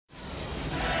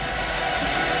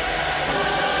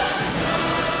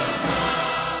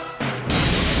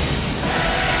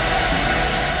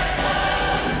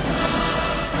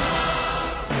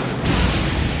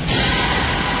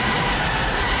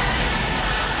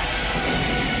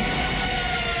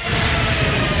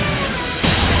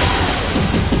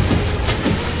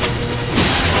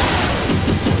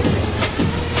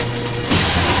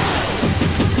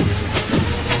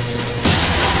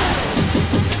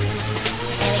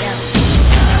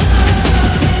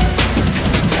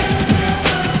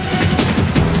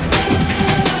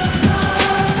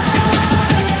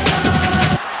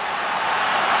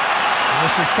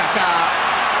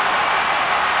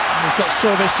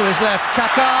Service to his left.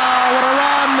 Kaka, what a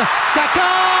run! Kaka,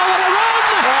 what a run!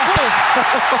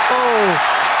 Oh.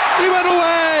 He went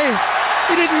away.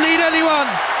 He didn't need anyone.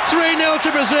 3-0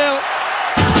 to Brazil.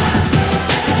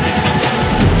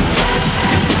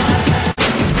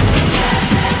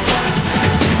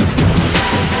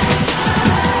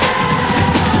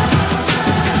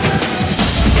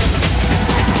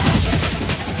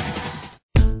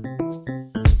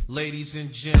 Ladies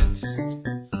and gents,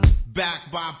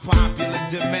 backed by popular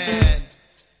demand,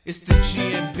 it's the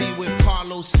GMB with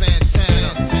Carlos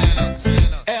Santana.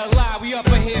 L.I., we up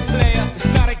in here, player. It's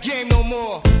not a game no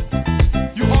more.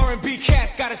 You R&B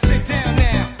cats gotta sit down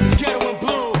now. It's ghetto and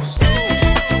blues. 1,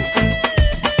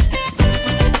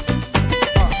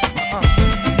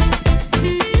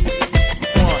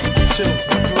 2,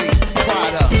 3,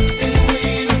 pride up. In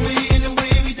the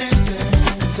way we dancing.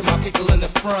 To my people in the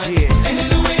front. Yeah. And in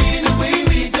the way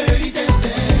we dirty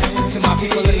dancing. To my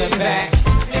people in the back.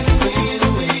 In the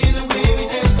way we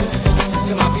dancing.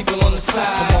 To my people on the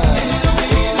side.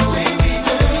 And in the way we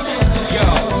dirty dancing. Yo,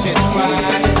 just ride.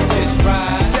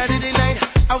 Saturday night,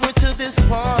 I went to this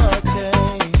party.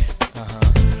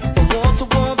 From wall to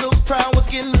wall, the crowd was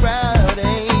getting rowdy.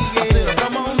 Yeah. I said,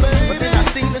 come on, baby. But then I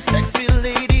seen a sexy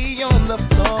lady on the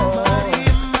floor.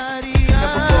 And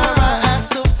before I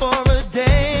asked her for a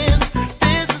dance,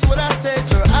 this is what I said.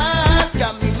 Your eyes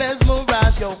got me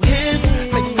mesmerized. Your hips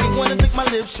make me wanna lick my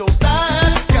lips. Your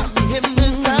thighs got me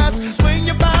hypnotized. Swing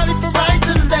your body from right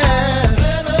to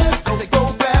left. I said,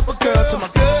 go grab a girl to my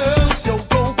girls. So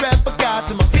go grab a guy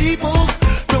to my peoples.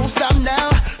 Don't stop now.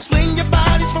 Swing your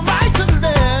bodies from right to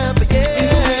left.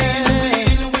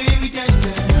 Yeah. In the way we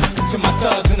dancing. To my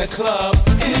thugs in the club.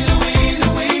 In the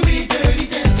way we dirty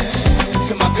dancing.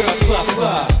 To my girls club.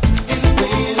 In the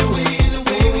way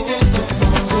we dancing.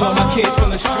 To all my kids from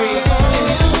the streets.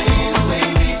 In the way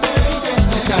we dirty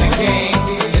dancing. It's not a game,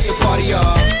 it's a party,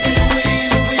 y'all. In the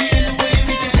way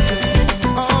we dancing.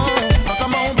 Oh,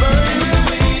 come on,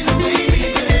 baby. In the way we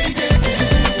dirty dancing.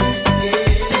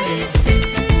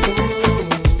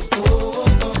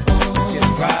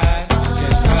 Just ride,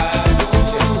 just ride,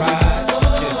 just ride,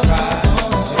 just ride,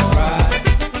 just ride.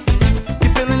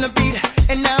 You're feeling the beat,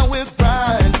 and now we're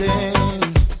grinding.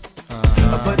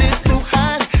 But it's too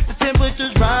hot, the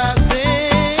temperature's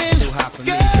rising. Too hot for me,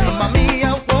 Girl, mommy, I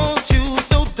want you,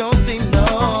 so don't say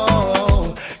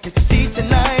no. You can see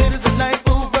tonight is a night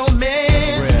for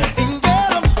romance. And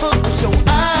girl, I'm hooked with your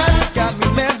eyes, got me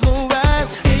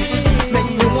mesmerized. Make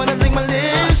me wanna lick my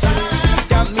lips,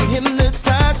 got me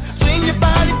hypnotized. Swing your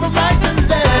body from right to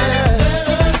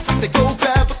left. I said, go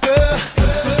grab a girl.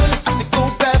 I said, go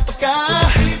grab a guy.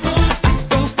 I said,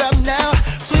 don't stop now.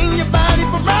 Swing your body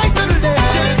from right to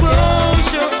left. Just close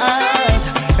your eyes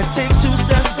and take 2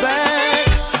 steps back.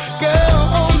 Girl,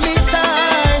 hold me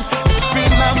tight and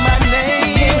scream out my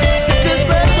name. Just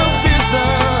let the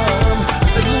rhythm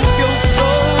salute your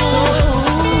soul.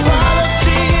 While the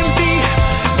GMB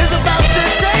is about to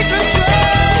take control.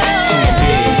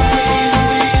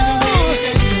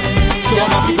 To all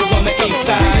my peoples on the east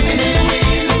side.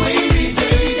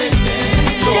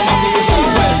 To all my peoples on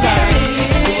the west side.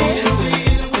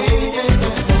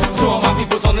 To all my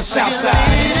peoples on the south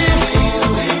side.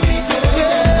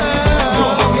 To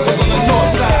all my peoples on the north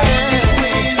side.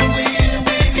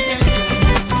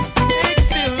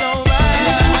 Feel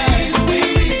alright.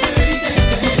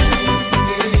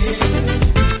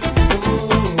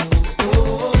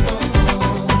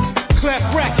 Clef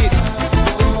Records.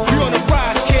 We on the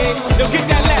rise, kid. Yo, get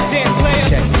that lap dance,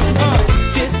 player.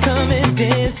 Just come and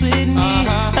dance with me.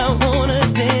 I wanna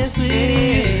dance with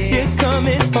you. You're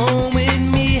coming home with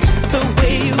me. The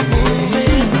way you move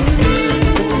it.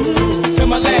 To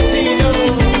my Latino.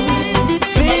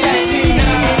 To my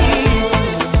Latinas.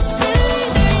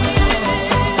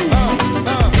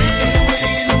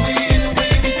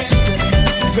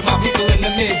 To my people in the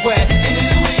Midwest.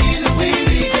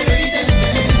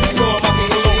 To all my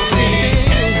people overseas.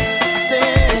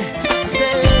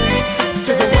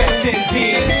 To the West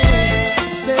Indies.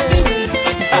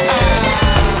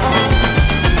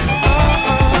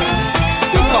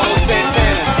 Yo, Carlos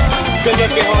Santana. Good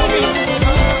looking, homie.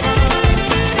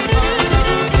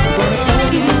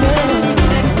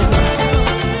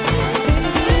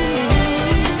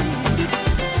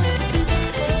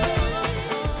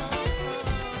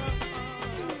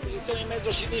 Posizione in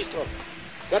mezzo sinistro,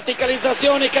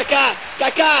 verticalizzazione, Kaka,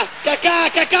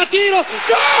 tiro,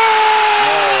 gol!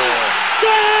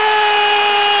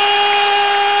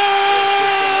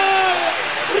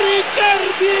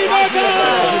 Ricardino,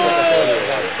 gol!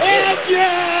 E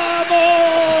andiamo!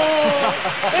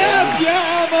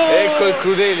 e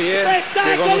crudeli, che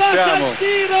spettacolo a conosciamo. San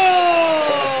Siro.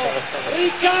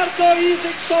 Ricardo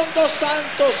Isaacson dos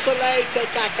Santos, Leite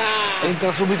Kaka.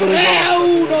 Entra subito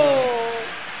 3-1.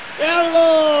 E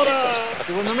allora,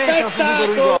 secondo me entra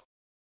subito spettacolo.